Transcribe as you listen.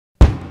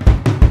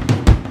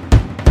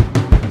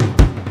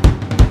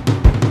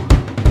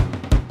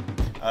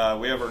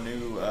We have our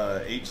new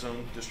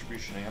 8-zone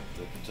distribution amp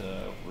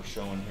that we're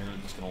showing here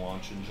that's going to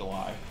launch in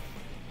July.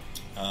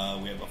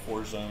 We have a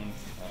 4-zone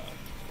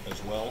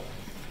as well.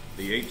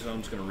 The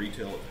 8-zone is going to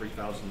retail at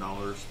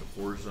 $3,000.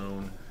 The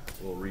 4-zone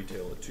will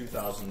retail at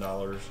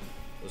 $2,000.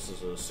 This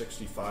is a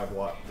 65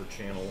 watt per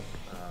channel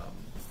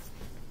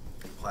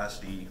Class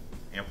D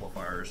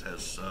amplifiers.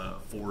 Has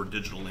 4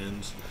 digital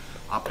ins,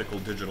 optical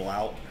digital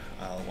out,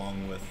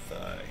 along with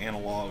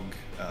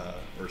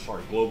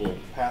global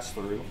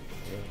pass-through,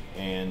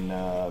 and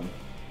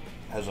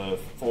has a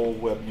full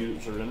web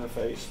user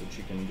interface that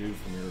you can do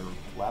from your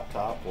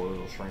laptop, or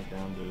it'll shrink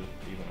down to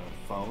even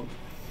a phone.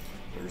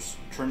 There's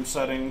trim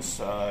settings.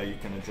 You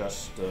can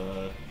adjust,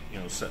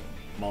 set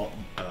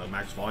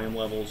max volume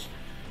levels.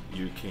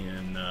 You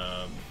can,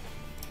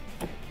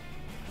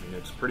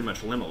 it's pretty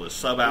much limitless.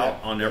 Sub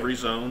out on every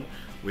zone.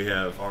 We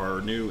have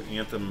our new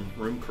Anthem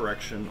room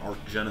correction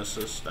Arc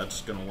Genesis.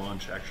 That's going to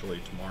launch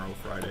actually tomorrow,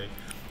 Friday,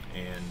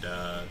 and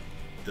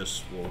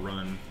this will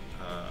run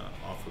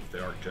off of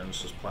the Arc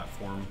Genesis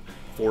platform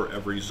for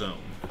every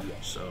zone.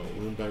 So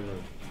room by room.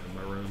 Room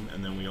by room,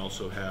 and then we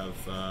also have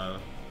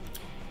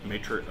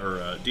matrix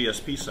or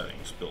DSP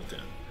settings built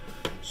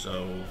in.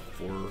 So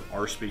for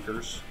our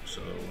speakers.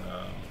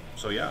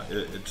 So yeah,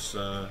 it's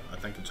I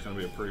think it's going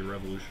to be a pretty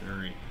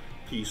revolutionary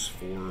piece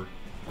for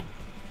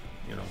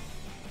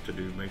to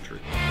do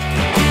matrix.